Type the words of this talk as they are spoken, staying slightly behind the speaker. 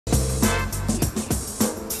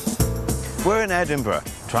We're in Edinburgh,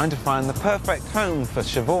 trying to find the perfect home for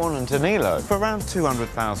Siobhan and Danilo for around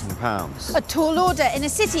 £200,000. A tall order in a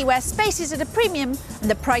city where space is at a premium and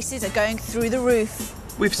the prices are going through the roof.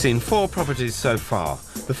 We've seen 4 properties so far.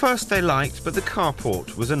 The first they liked, but the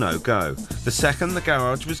carport was a no-go. The second, the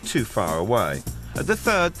garage was too far away. At the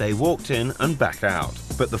third, they walked in and back out.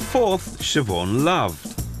 But the fourth, Siobhan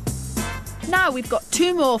loved. Now we've got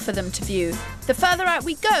 2 more for them to view. The further out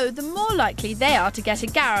we go, the more likely they are to get a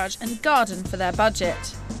garage and garden for their budget.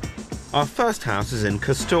 Our first house is in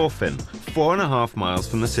Kirstie, 4.5 miles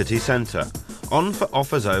from the city centre, on for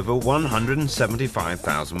offers over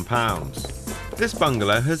 £175,000. This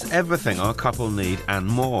bungalow has everything our couple need and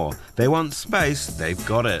more. They want space, they've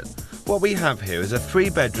got it. What we have here is a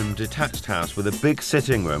 3-bedroom detached house with a big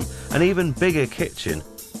sitting room, an even bigger kitchen,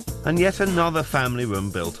 and yet another family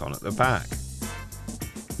room built on at the back.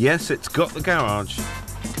 Yes, it's got the garage.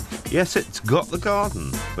 Yes, it's got the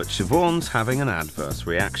garden, but Siobhan's having an adverse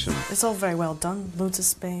reaction. It's all very well done, loads of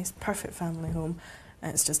space, perfect family home,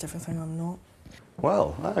 and it's just everything I'm not.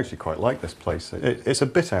 Well, I actually quite like this place. It's a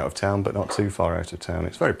bit out of town, but not too far out of town.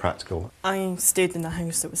 It's very practical. I stayed in a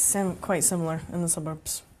house that was quite similar in the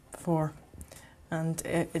suburbs before, and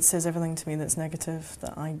it says everything to me that's negative,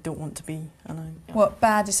 that I don't want to be. What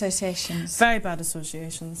bad associations? Very bad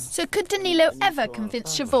associations. So could Danilo ever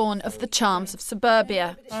convince Siobhan of the charms of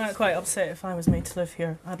suburbia? I'm quite upset. If I was made to live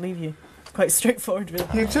here, I'd leave you. It's quite straightforward, really.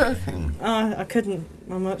 You're joking? I couldn't.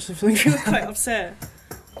 I'm actually feeling really quite upset.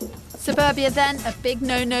 Suburbia then, a big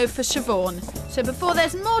no-no for Siobhan. So before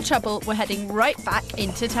there's more trouble, we're heading right back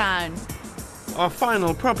into town. Our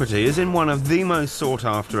final property is in one of the most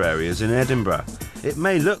sought-after areas in Edinburgh. It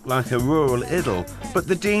may look like a rural idyll, but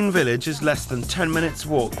the Dean village is less than 10 minutes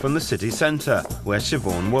walk from the city centre, where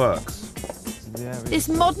Siobhan works. This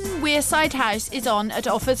modern weir-side house is on at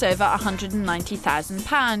offers over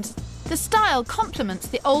 £190,000. The style complements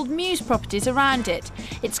the old Mews properties around it.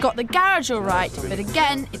 It's got the garage all right, but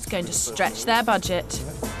again, it's going to stretch their budget.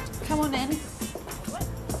 Come on in.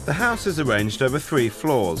 The house is arranged over 3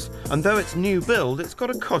 floors, and though it's new build, it's got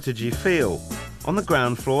a cottagey feel. On the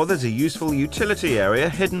ground floor, there's a useful utility area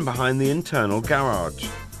hidden behind the internal garage.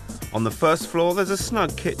 On the first floor, there's a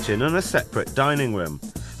snug kitchen and a separate dining room,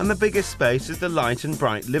 and the biggest space is the light and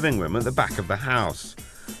bright living room at the back of the house.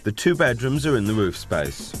 The 2 bedrooms are in the roof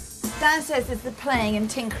space. Downstairs is the playing and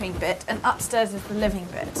tinkering bit, and upstairs is the living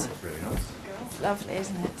bit. That's really nice. It's lovely,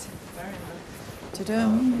 isn't it? Very nice.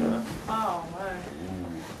 Ta-dum. Oh, wow.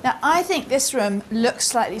 Now, I think this room looks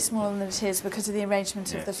slightly smaller than it is because of the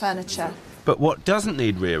arrangement of the furniture. But what doesn't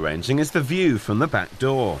need rearranging is the view from the back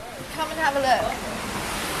door. Come and have a look.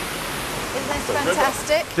 Isn't this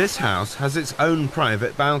fantastic? This house has its own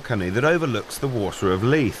private balcony that overlooks the water of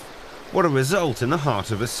Leith. What a result in the heart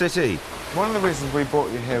of a city. One of the reasons we brought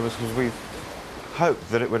you here was because we hoped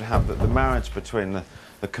that it would have the marriage between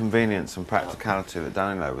the convenience and practicality that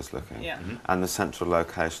Danilo was looking at, and the central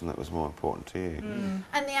location that was more important to you.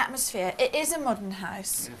 And the atmosphere. It is a modern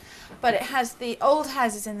house, but it has the old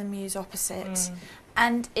houses in the Mews opposite,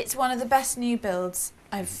 and it's one of the best new builds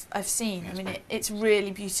I've seen. I mean, it's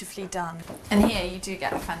really beautifully done. And here you do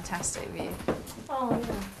get a fantastic view. Oh,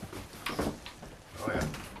 yeah. Oh, yeah.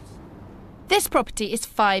 This property is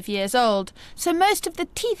 5 years old, so most of the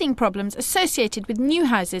teething problems associated with new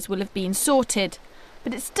houses will have been sorted.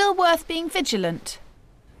 But it's still worth being vigilant.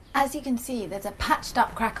 As you can see, there's a patched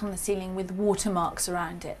up crack on the ceiling with watermarks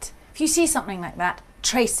around it. If you see something like that,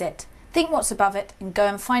 trace it. Think what's above it and go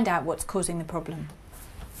and find out what's causing the problem.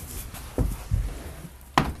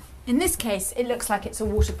 In this case, it looks like it's a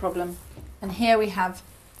water problem. And here we have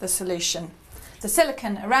the solution. The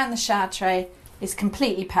silicone around the shower tray is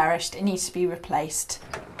completely perished. It needs to be replaced.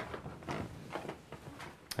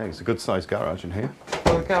 Hey, it's a good-sized garage in here.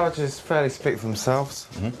 Well, the garages fairly speak for themselves.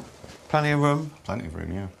 Plenty of room. Plenty of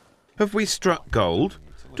room, yeah. Have we struck gold?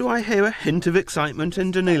 Do I hear a hint of excitement in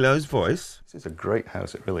Danilo's voice? This is a great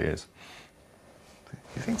house, it really is.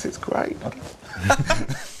 He thinks it's great.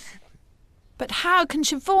 But how can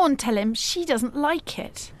Siobhan tell him she doesn't like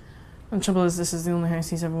it? And the trouble is, this is the only house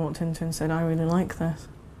he's ever walked into and said, I really like this.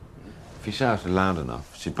 If you shouted loud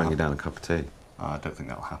enough, she'd bring you down a cup of tea. I don't think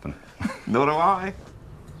that'll happen. Nor do I.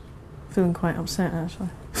 Feeling quite upset, actually.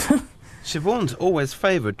 Siobhan's always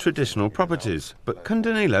favoured traditional properties, but can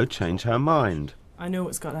Danilo change her mind? I know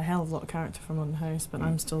it's got a hell of a lot of character for a modern house, but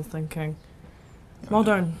I'm still thinking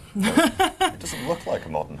modern. It doesn't look like a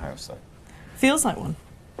modern house, though. Feels like one.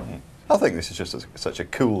 I think this is just such a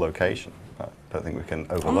cool location. I don't think we can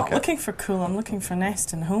overlook it. I'm not looking for cool, I'm looking for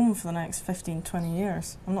nest and home for the next 15, 20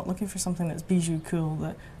 years. I'm not looking for something that's bijou cool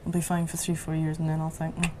that will be fine for 3, 4 years and then I'll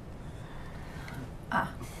think,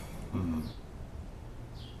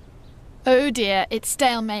 Oh dear, it's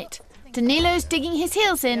stalemate. Danilo's digging his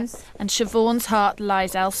heels in, and Siobhan's heart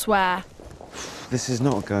lies elsewhere. This is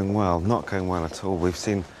not going well at all. We've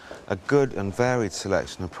seen a good and varied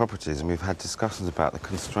selection of properties, and we've had discussions about the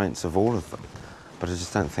constraints of all of them, but I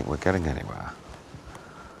just don't think we're getting anywhere.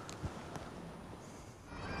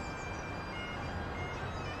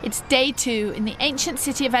 It's day 2 in the ancient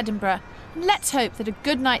city of Edinburgh, and let's hope that a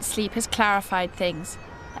good night's sleep has clarified things.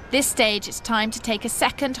 At this stage, it's time to take a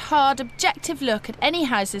second, hard, objective look at any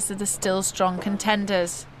houses that are still strong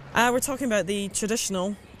contenders. We're talking about the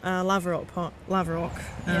traditional Laverock,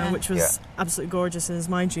 which was absolutely gorgeous and is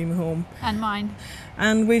my dream home. And mine.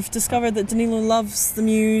 And we've discovered that Danilo loves the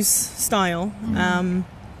Mews style,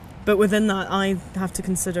 but within that I have to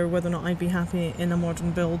consider whether or not I'd be happy in a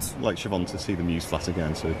modern build. I'd like Siobhan to see the Mews flat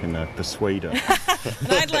again so we can persuade her.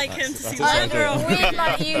 And I'd like him to see the We'd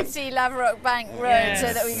like you to see Laverock Bank Road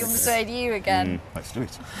so that we can persuade you again. Let's do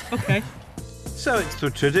it. Okay. So it's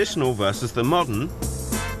the traditional versus the modern.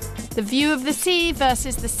 The view of the sea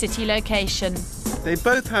versus the city location. They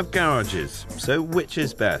both have garages, so which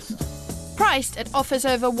is best? Priced at offers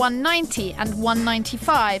over £190 and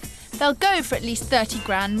 £195, they'll go for at least 30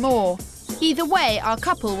 grand more. Either way, our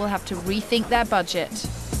couple will have to rethink their budget.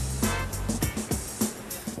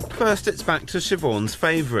 First, it's back to Siobhan's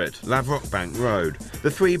favourite, Laverock Bank Road, the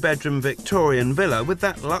 3-bedroom Victorian villa with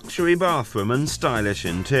that luxury bathroom and stylish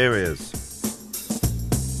interiors.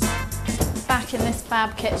 Back in this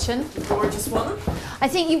fab kitchen. Gorgeous one. I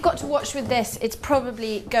think you've got to watch with this. It's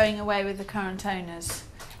probably going away with the current owners.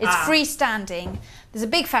 It's freestanding. There's a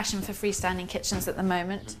big fashion for freestanding kitchens at the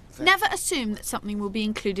moment. Never assume that something will be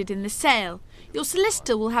included in the sale. Your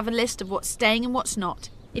solicitor will have a list of what's staying and what's not.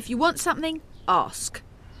 If you want something, ask.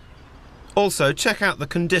 Also, check out the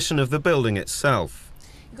condition of the building itself.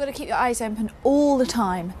 You've got to keep your eyes open all the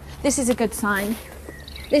time. This is a good sign.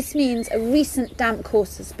 This means a recent damp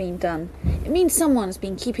course has been done. It means someone's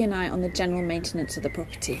been keeping an eye on the general maintenance of the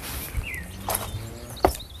property.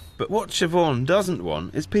 But what Siobhan doesn't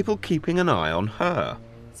want is people keeping an eye on her.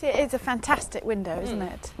 See, it is a fantastic window, isn't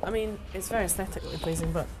it? I mean, it's very aesthetically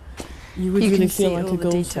pleasing, but you would really feel like a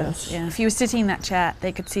goldfish. Yeah. If you were sitting in that chair,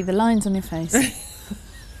 they could see the lines on your face.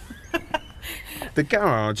 The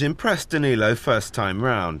garage impressed Danilo first time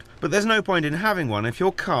round, but there's no point in having one if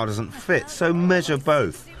your car doesn't fit, so measure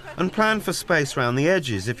both. And plan for space round the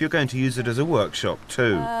edges if you're going to use it as a workshop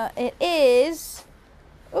too. It is...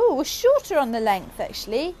 Oh, we're shorter on the length,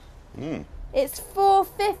 actually. It's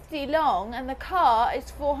 450 long and the car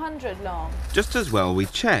is 400 long. Just as well we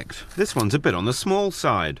checked. This one's a bit on the small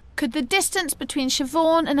side. Could the distance between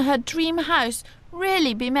Siobhan and her dream house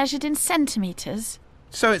really be measured in centimetres?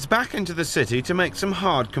 So it's back into the city to make some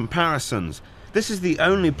hard comparisons. This is the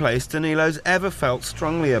only place Danilo's ever felt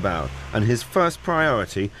strongly about, and his first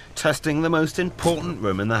priority, testing the most important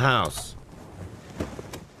room in the house.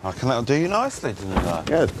 I reckon that'll do you nicely, Danilo. Yeah,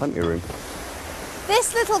 there's plenty of room.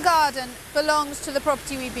 This little garden belongs to the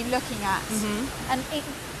property we've been looking at, and it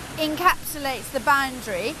encapsulates the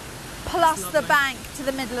boundary plus the bank to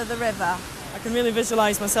the middle of the river. I can really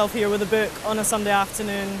visualise myself here with a book on a Sunday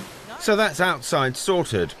afternoon. So that's outside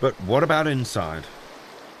sorted, but what about inside?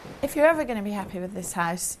 If you're ever going to be happy with this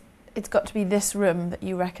house, it's got to be this room that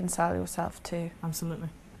you reconcile yourself to. Absolutely.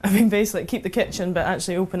 I mean, basically, keep the kitchen, but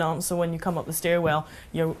actually open up so when you come up the stairwell,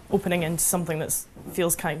 you're opening into something that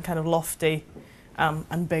feels kind of lofty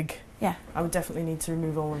and big. Yeah. I would definitely need to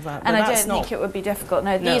remove all of that. And I don't think it would be difficult.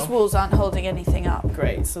 No, these walls aren't holding anything up.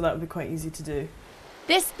 Great, so that would be quite easy to do.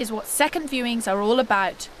 This is what second viewings are all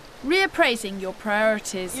about. Reappraising your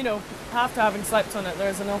priorities. You know, after having slept on it,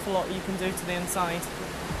 there's an awful lot you can do to the inside.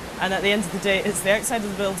 And at the end of the day, it's the outside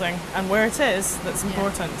of the building and where it is that's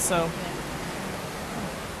important, so...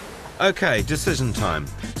 OK, decision time.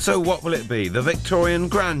 So what will it be? The Victorian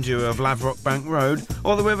grandeur of Laverock Bank Road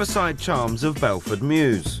or the riverside charms of Belford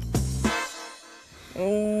Mews?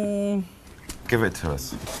 Give it to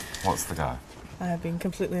us. What's the go? I have been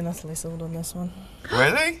completely and utterly sold on this one.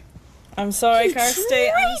 Really? I'm sorry,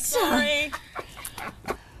 Kirstie. I'm sorry.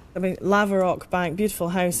 I mean, Laverock Bank, beautiful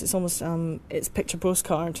house. It's almost, it's picture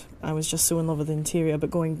postcard. I was just so in love with the interior,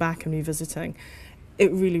 but going back and revisiting,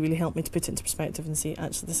 it really, really helped me to put it into perspective and see,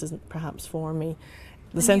 actually, this isn't perhaps for me.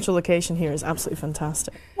 The central location here is absolutely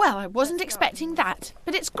fantastic. Well, I wasn't expecting that,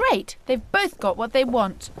 but it's great. They've both got what they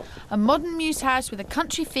want. A modern Mews house with a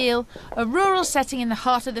country feel, a rural setting in the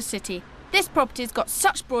heart of the city. This property's got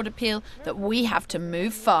such broad appeal that we have to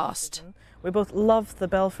move fast. We both love the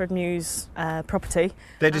Belford Mews property.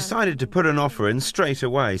 They decided to put an offer in straight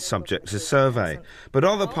away, subject to survey. But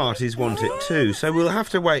other parties want it too, so we'll have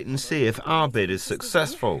to wait and see if our bid is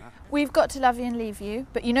successful. We've got to love you and leave you,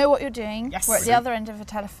 but you know what you're doing. Yes. We're at the other end of the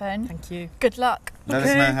telephone. Thank you. Good luck. Let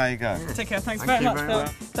us know how you go. Take care. Thanks very much, Phil.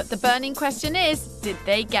 But the burning question is, did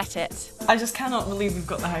they get it? I just cannot believe we've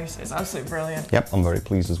got the house. It's absolutely brilliant. Yep, I'm very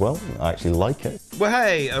pleased as well. I actually like it. Well,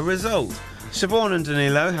 hey, a result. Siobhan and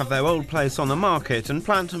Danilo have their old place on the market and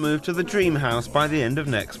plan to move to the dream house by the end of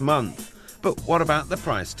next month. But what about the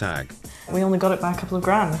price tag? We only got it by a couple of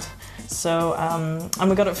grand. So, and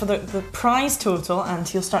we got it for the prize total, and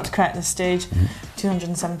he'll start to crack this stage,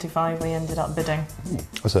 275 we ended up bidding.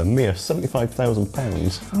 That's a mere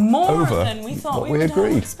 £75,000 More over than we thought what we would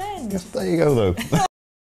agreed. spend. Yes, there you go though.